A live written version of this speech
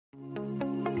Hi,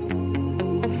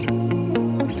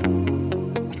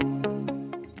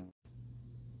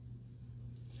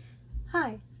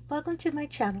 welcome to my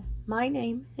channel. My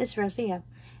name is Rosy O,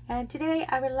 and today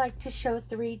I would like to show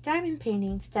 3 diamond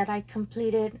paintings that I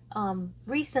completed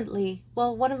recently.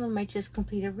 Well, one of them I just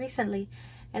completed recently,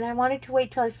 and I wanted to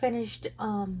wait till I finished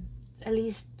at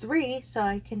least 3 so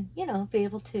I can, be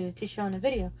able to show in a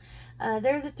video.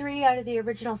 They're the 3 out of the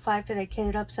original 5 that I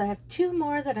kitted up, so I have 2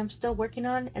 more that I'm still working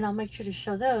on, and I'll make sure to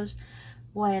show those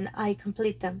when I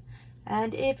complete them.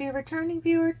 And if you're a returning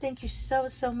viewer, thank you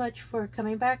so much for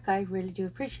coming back. I really do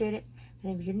appreciate it.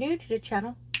 And if you're new to the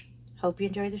channel, hope you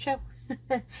enjoy the show.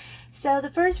 So the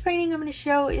first painting I'm going to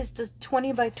show is the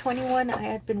 20 by 21 I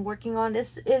had been working on.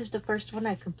 This is the first one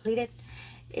I completed.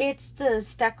 It's the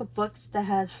stack of books that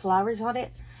has flowers on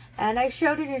it, and I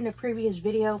showed it in a previous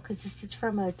video because this is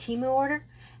from a Temu order.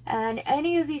 And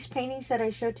any of these paintings that I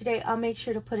showed today, I'll make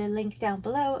sure to put a link down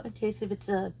below in case if it's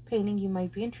a painting you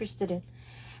might be interested in.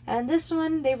 And this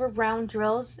one, they were round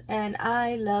drills, and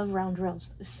I love round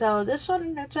drills. So this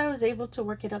one, that's why I was able to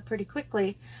work it up pretty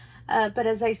quickly. But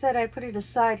as I said, I put it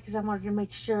aside because I wanted to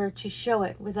make sure to show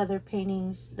it with other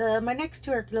paintings. My next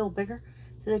 2 are a little bigger,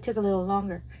 so they took a little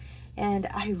longer. And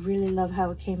I really love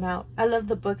how it came out. I love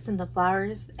the books and the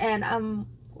flowers, and I'm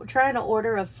trying to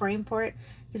order a frame for it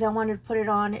because I wanted to put it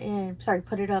on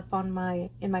put it up on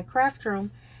in my craft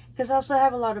room. Because I also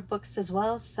have a lot of books as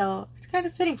well, so it's kind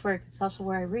of fitting for it. It's also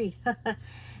where I read.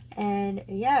 And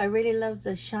yeah, I really love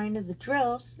the shine of the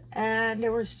drills, and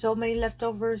there were so many left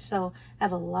over, so I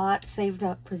have a lot saved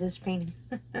up for this painting.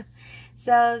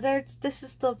 So this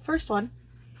is the first one,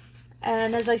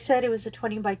 and as I said, it was a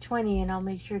 20 by 20, and I'll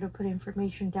make sure to put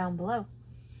information down below.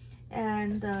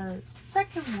 And the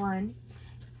second one,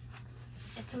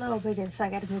 it's a little bigger, so I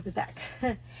got to move it back.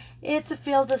 It's a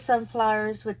field of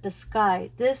sunflowers with the sky.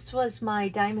 This was my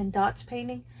diamonddotz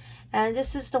painting, and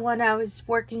this is the one I was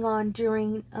working on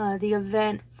during the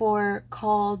event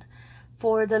called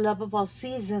For the Love of All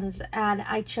Seasons, and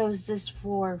I chose this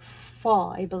for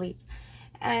fall, I believe.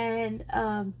 And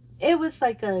it was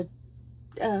like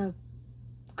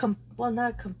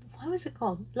what was it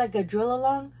called? Like a drill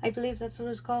along, I believe that's what it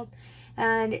was called.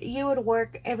 And you would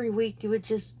work every week. You would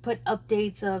just put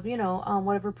updates of, on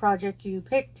whatever project you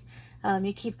picked.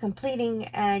 You keep completing,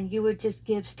 and you would just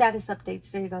give status updates.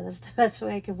 There you go. That's the best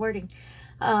way I can wording.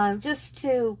 Just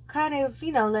to kind of,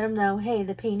 let them know, hey,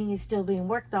 the painting is still being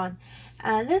worked on.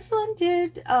 And this one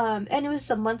did, and it was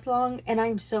a month long, and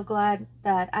I'm so glad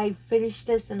that I finished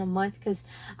this in a month, because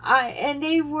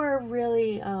they were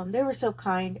really, they were so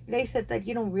kind. They said that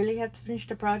you don't really have to finish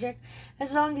the project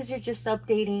as long as you're just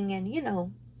updating,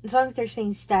 and, as long as they're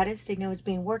saying status, they know it's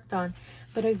being worked on.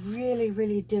 But I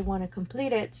really did want to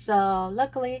complete it, so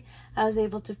luckily I was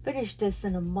able to finish this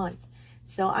in a month.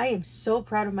 So I am so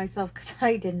proud of myself because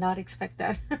I did not expect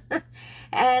that.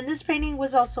 And this painting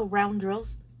was also round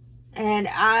drills. And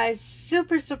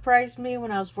super surprised me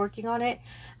when I was working on it.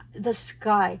 The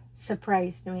sky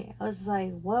surprised me. I was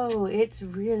like, whoa, it's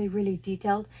really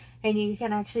detailed. And you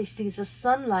can actually see the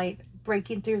sunlight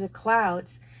breaking through the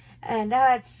clouds. And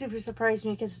that super surprised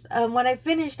me because when I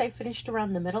finished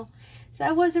around the middle. So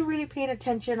I wasn't really paying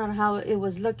attention on how it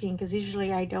was looking, because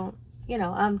usually I don't,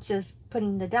 I'm just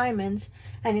putting the diamonds.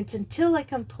 And it's until I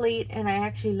complete and I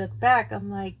actually look back,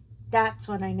 I'm like, that's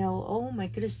when I know, oh my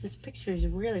goodness, this picture is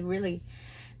really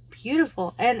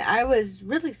beautiful. And I was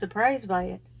really surprised by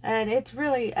it. And it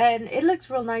looks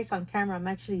real nice on camera. I'm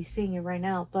actually seeing it right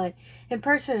now, but in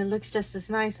person it looks just as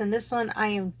nice. And this one, I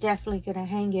am definitely gonna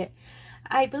hang it.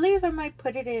 I believe I might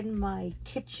put it in my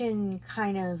kitchen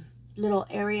kind of little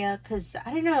area, because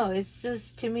I don't know, it's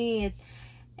just, to me,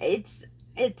 it's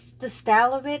the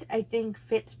style of it, I think,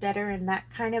 fits better in that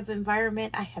kind of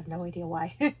environment. I have no idea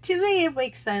why. To me, it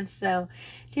makes sense, so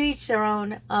to each their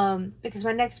own. Because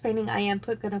my next painting I am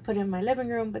gonna put in my living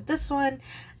room, but this one,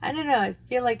 I don't know, I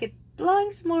feel like it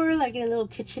belongs more like in a little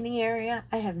kitchen-y area.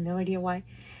 I have no idea why,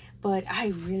 but I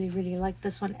really like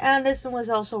this one. And this one was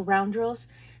also round drills,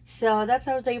 so that's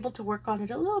how I was able to work on it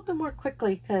a little bit more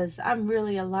quickly, because I'm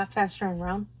really a lot faster on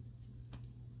round.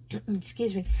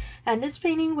 Excuse me. And this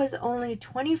painting was only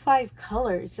 25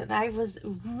 colors, and I was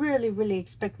really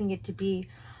expecting it to be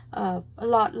a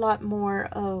lot more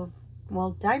of,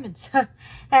 well, diamonds.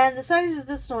 And the size of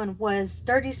this one was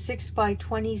 36 by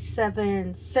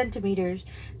 27 centimeters.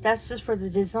 That's just for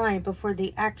the design, but for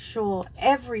the actual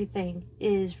everything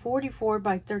is 44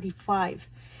 by 35.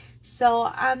 So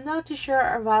I'm not too sure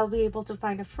if I'll be able to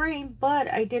find a frame,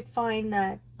 but I did find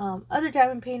that other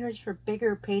diamond painters, for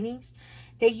bigger paintings,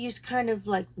 they use kind of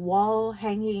like wall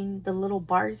hanging the little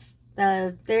bars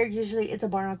They're usually, it's a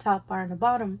bar on top, bar on the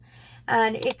bottom,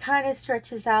 and it kind of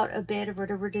stretches out a bit of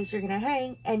whatever it is you're gonna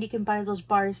hang, and you can buy those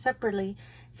bars separately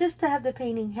just to have the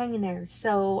painting hanging there.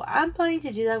 So I'm planning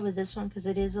to do that with this one because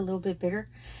it is a little bit bigger.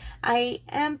 I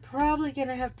am probably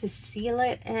gonna have to seal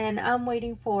it, and I'm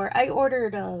waiting for, I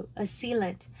ordered a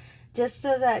sealant just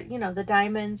so that, you know, the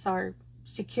diamonds are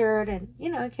secured, and, you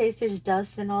know, in case there's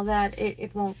dust and all that,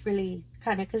 it won't really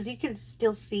kind of, because you can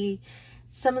still see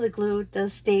some of the glue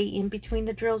does stay in between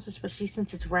the drills, especially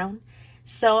since it's round.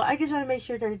 So I just want to make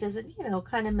sure that it doesn't, you know,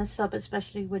 kind of mess up,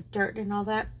 especially with dirt and all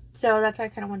that. So that's why I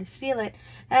kind of want to seal it,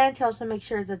 and to also make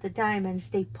sure that the diamonds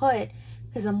stay put,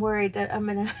 because I'm worried that I'm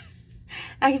gonna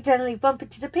accidentally bump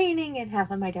into the painting and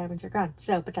half of my diamonds are gone.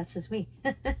 So, but that's just me.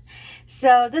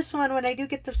 So this one, when I do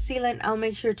get the sealant, I'll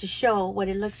make sure to show what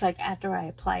it looks like after I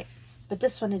apply it. But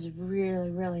this one is really,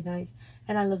 really nice,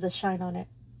 and I love the shine on it.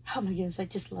 Oh my goodness, I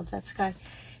just love that sky.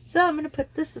 So I'm going to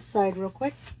put this aside real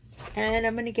quick, and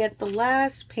I'm going to get the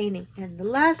last painting. And the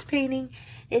last painting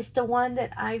is the one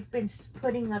that I've been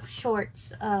putting up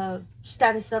shorts of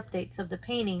status updates of the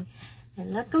painting.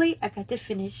 And luckily, I got to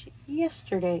finish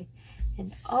yesterday.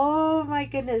 And oh my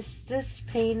goodness, this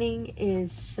painting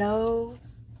is so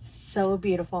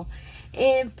beautiful.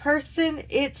 In person,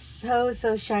 it's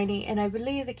so shiny, and I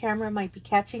believe the camera might be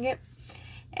catching it.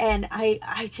 And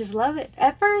I just love it.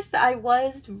 At first, I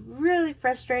was really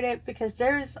frustrated because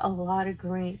there's a lot of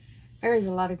green. There is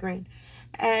a lot of green.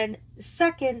 And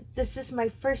second, this is my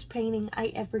first painting I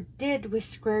ever did with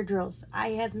square drills. I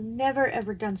have never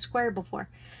ever done square before.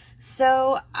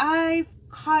 So I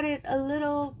caught it a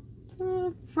little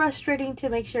frustrating to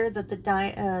make sure that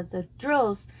the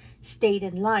drills stayed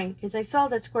in line, because I saw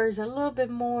that squares are a little bit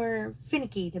more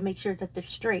finicky to make sure that they're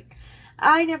straight.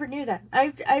 I never knew that.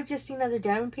 I've just seen other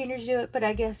diamond painters do it, but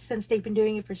I guess since they've been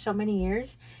doing it for so many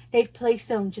years, they've placed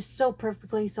them just so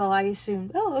perfectly, so I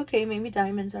assumed, oh, okay, maybe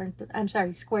diamonds aren't, I'm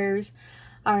sorry, squares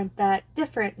aren't that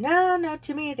different. No,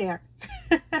 to me they are.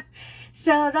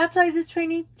 So that's why this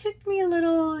painting took me a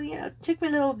little, you know, took me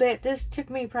a little bit. This took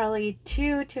me probably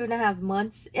 2.5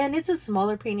 months, and it's a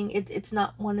smaller painting. It's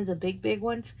not one of the big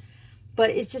ones, but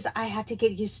it's just, I had to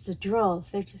get used to the drills.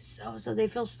 They're just so they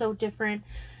feel so different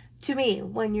to me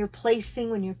when you're placing,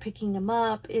 when you're picking them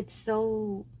up. It's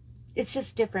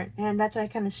just different, and that's why I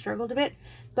kind of struggled a bit.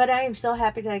 But I am so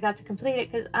happy that I got to complete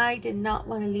it, because I did not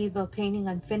want to leave a painting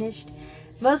unfinished.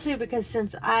 Mostly because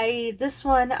since this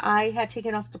one I had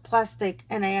taken off the plastic,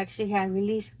 and I actually had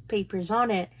release papers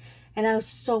on it, and I was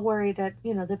so worried that,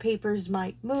 you know, the papers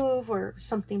might move or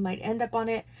something might end up on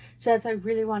it. So that's why I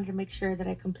really wanted to make sure that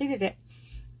I completed it.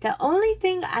 The only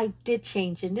thing I did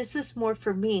change, and this is more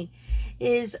for me,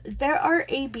 is there are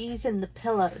ABs in the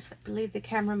pillows. I believe the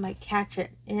camera might catch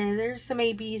it. And there's some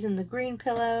ABs in the green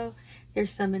pillow.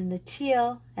 There's some in the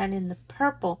teal and in the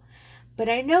purple. But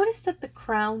I noticed that the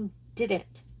crown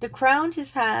didn't. The crown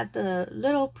just had the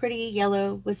little pretty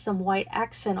yellow with some white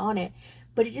accent on it,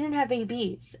 but it didn't have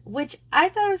ABs, which I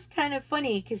thought was kind of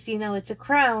funny because, you know, it's a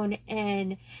crown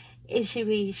and it should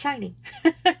be shiny.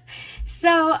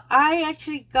 So I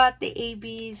actually got the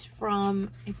ABs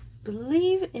from, I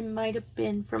believe it might have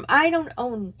been from, I don't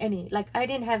own any, like I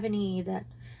didn't have any that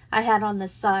I had on the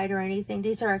side or anything.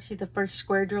 These are actually the first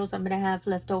square drills I'm going to have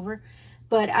left over.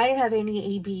 But I didn't have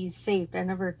any ABs saved. I've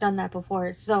never done that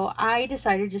before. So I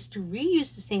decided just to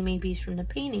reuse the same ABs from the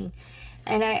painting.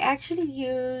 And I actually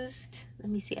used, let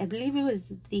me see, I believe it was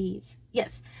these.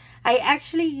 Yes, I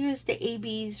actually used the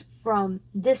ABs from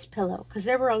this pillow because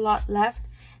there were a lot left.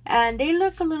 And they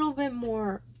look a little bit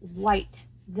more white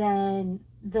than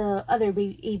the other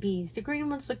ABs. The green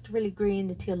ones looked really green.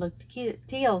 The teal looked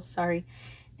teal, sorry.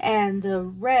 And the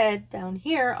red down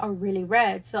here are really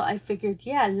red. So I figured,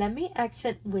 yeah, let me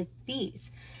accent with these.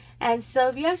 And so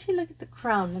if you actually look at the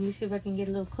crown, let me see if I can get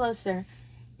a little closer.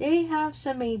 They have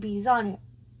some ABs on it.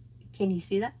 Can you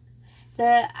see that?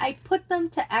 I put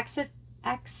them to accent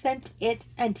it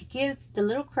and to give the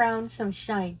little crown some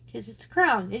shine. Because it's a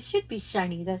crown. It should be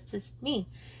shiny. That's just me.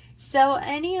 So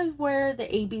any of where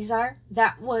the ABs are,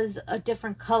 that was a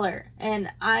different color.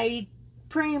 And I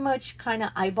pretty much kind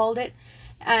of eyeballed it.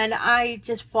 And I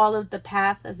just followed the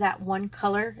path of that one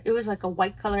color. It was like a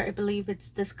white color. I believe it's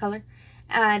this color.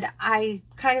 And I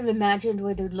kind of imagined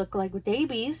what it would look like with the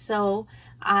ABs. So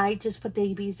I just put the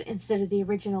ABs instead of the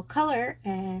original color.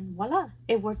 And voila.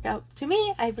 It worked out. To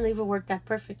me, I believe it worked out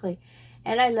perfectly.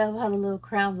 And I love how the little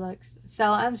crown looks.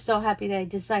 So I'm so happy that I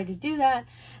decided to do that.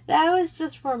 That was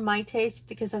just for my taste.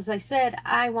 Because as I said,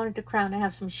 I wanted the crown to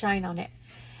have some shine on it.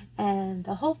 And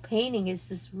the whole painting is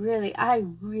just really, I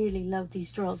really love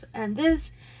these drills. And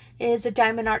this is a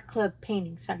Diamond Art Club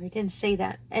painting. Sorry, I didn't say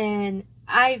that. And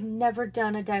I've never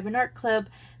done a diamond art club,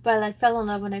 but I fell in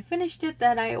love when I finished it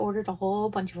that I ordered a whole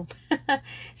bunch of them.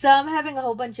 So I'm having a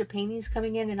whole bunch of paintings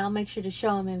coming in, and I'll make sure to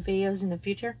show them in videos in the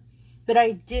future. But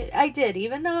I did,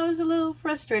 even though I was a little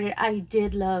frustrated, I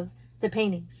did love the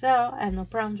painting, so I have no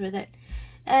problems with it.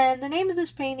 And the name of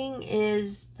this painting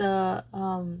is the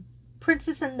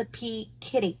Princess and the Pea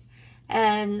Kitty.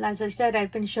 And as I said,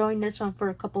 I've been showing this one for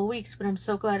a couple of weeks, but I'm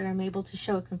so glad I'm able to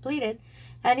show it completed.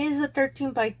 And it is a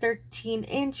 13 by 13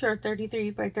 inch or 33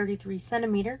 by 33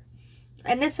 centimeter.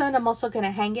 And this one, I'm also going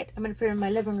to hang it. I'm going to put it in my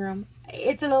living room.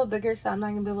 It's a little bigger, so I'm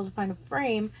not going to be able to find a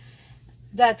frame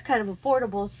that's kind of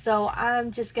affordable. So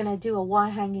I'm just going to do a wall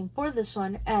hanging for this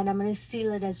one. And I'm going to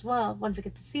seal it as well once I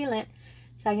get to seal it,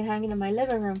 so I can hang it in my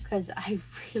living room, because I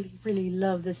really, really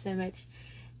love this image.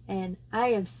 And I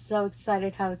am so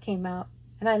excited how it came out.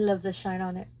 And I love the shine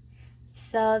on it.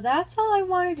 So that's all I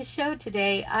wanted to show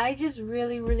today. I just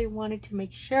really, really wanted to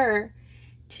make sure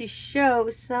to show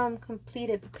some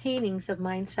completed paintings of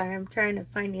mine. Sorry, I'm trying to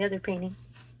find the other painting.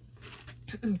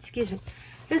 Excuse me.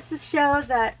 Just to show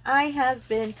that I have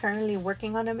been currently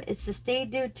working on them. It's just they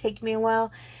do take me a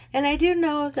while. And I do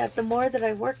know that the more that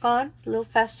I work on, the little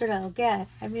faster I'll get.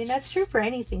 I mean, that's true for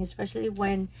anything, especially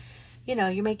when, you know,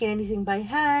 you're making anything by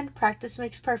hand. Practice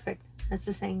makes perfect, as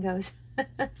the saying goes.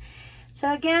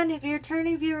 So again, if you're a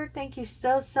returning viewer, thank you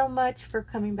so much for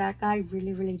coming back. I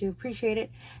really, really do appreciate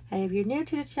it. And if you're new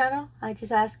to the channel, I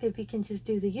just ask if you can just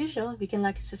do the usual. If you can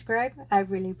like and subscribe, I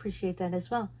really appreciate that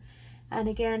as well. And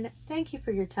again, thank you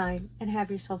for your time, and have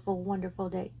yourself a wonderful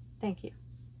day. Thank you.